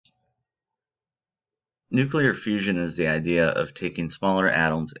Nuclear fusion is the idea of taking smaller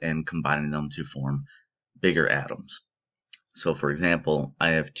atoms and combining them to form bigger atoms. So for example,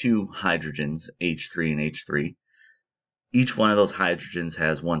 I have two hydrogens, H3 and H3. Each one of those hydrogens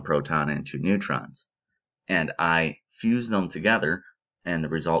has one proton and two neutrons. And I fuse them together, and the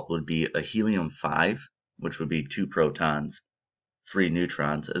result would be a helium-5, which would be two protons, three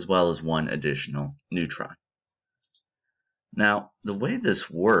neutrons, as well as one additional neutron. Now, the way this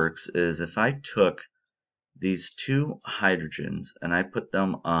works is if I took these two hydrogens and I put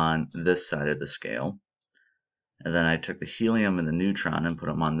them on this side of the scale, and then I took the helium and the neutron and put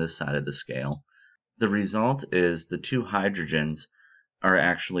them on this side of the scale, the result is the two hydrogens are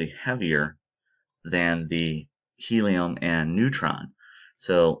actually heavier than the helium and neutron.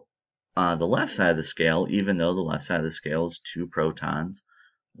 So on the left side of the scale, even though the left side of the scale is two protons,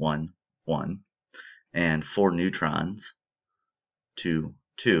 1, 1, and four neutrons, 2,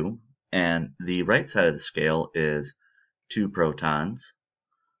 2, and the right side of the scale is two protons,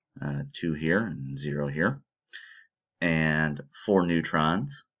 2 here and 0 here, and four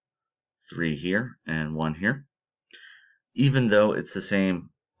neutrons, 3 here and 1 here. Even though it's the same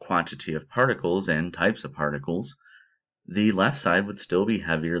quantity of particles and types of particles, the left side would still be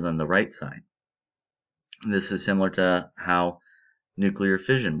heavier than the right side. This is similar to how nuclear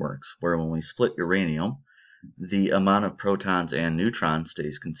fission works, where when we split uranium, the amount of protons and neutrons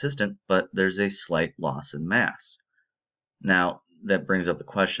stays consistent, but there's a slight loss in mass. Now, that brings up the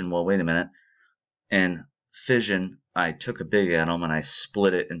question, well, wait a minute. In fission, I took a big atom and I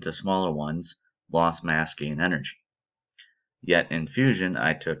split it into smaller ones, lost mass, gained energy. Yet in fusion,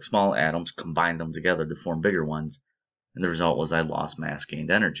 I took small atoms, combined them together to form bigger ones, and the result was I lost mass, gained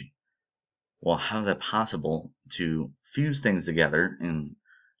energy. Well, how is that possible to fuse things together and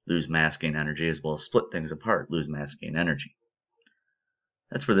lose mass, gain energy, as well as split things apart, lose mass, gain energy?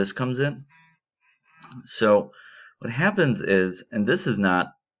 That's where this comes in. So what happens is, and this is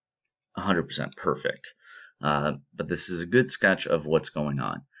not 100% perfect, but this is a good sketch of what's going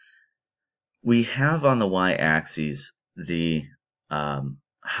on. We have on the y-axis the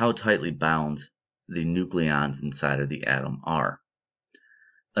how tightly bound the nucleons inside of the atom are.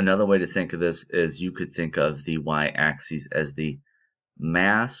 Another way to think of this is you could think of the y-axis as the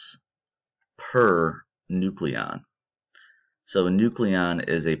mass per nucleon. So a nucleon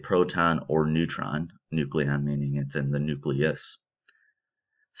is a proton or neutron, nucleon meaning it's in the nucleus.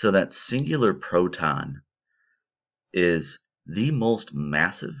 So that singular proton is the most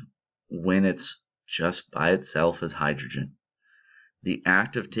massive when it's just by itself as hydrogen. The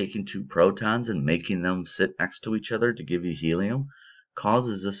act of taking two protons and making them sit next to each other to give you helium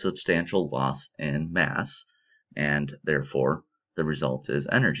causes a substantial loss in mass, and therefore the result is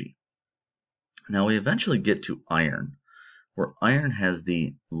energy. Now we eventually get to iron, where iron has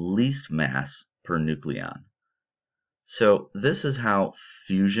the least mass per nucleon. So this is how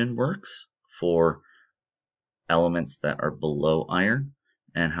fusion works for elements that are below iron,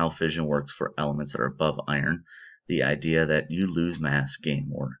 and how fission works for elements that are above iron. The idea that you lose mass, gain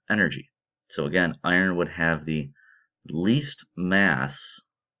more energy. So again, iron would have the least mass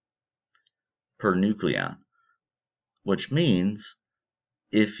per nucleon, which means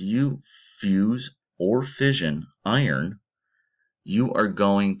if you fuse or fission iron, you are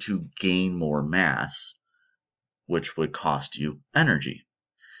going to gain more mass, which would cost you energy.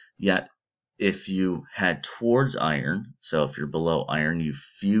 Yet, if you head towards iron, so if you're below iron, you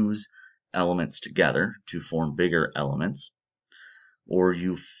fuse elements together to form bigger elements, or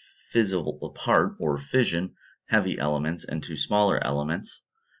you fizzle apart or fission heavy elements into smaller elements,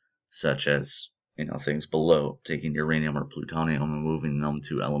 such as things below, taking uranium or plutonium and moving them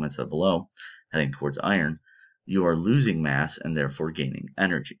to elements that are below, heading towards iron, you are losing mass and therefore gaining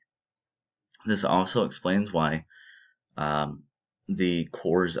energy. This also explains why the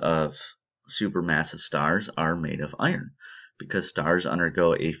cores of supermassive stars are made of iron, because stars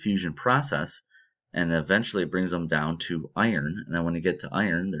undergo a fusion process and eventually it brings them down to iron, and then when you get to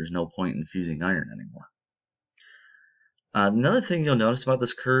iron, there's no point in fusing iron anymore. Another thing you'll notice about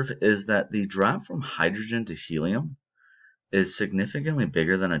this curve is that the drop from hydrogen to helium is significantly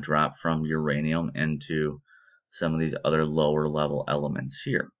bigger than a drop from uranium into some of these other lower level elements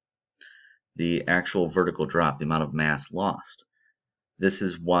here. The actual vertical drop, the amount of mass lost. This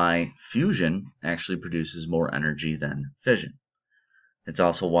is why fusion actually produces more energy than fission. It's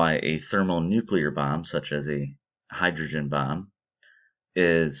also why a thermonuclear bomb, such as a hydrogen bomb,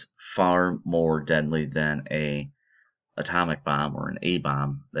 is far more deadly than an atomic bomb or an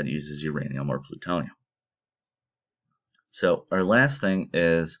A-bomb that uses uranium or plutonium. So our last thing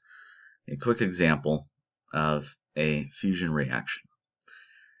is a quick example of a fusion reaction.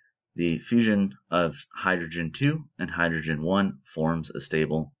 The fusion of hydrogen 2 and hydrogen 1 forms a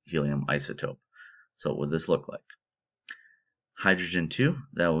stable helium isotope. So what would this look like? Hydrogen 2,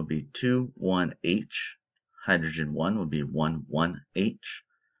 that would be 2,1H. Hydrogen 1 would be 1,1H.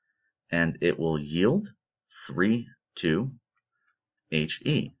 And it will yield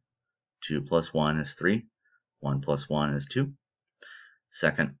 3,2He. 2 plus 1 is 3. 1 plus 1 is 2.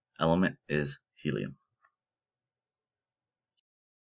 Second element is helium.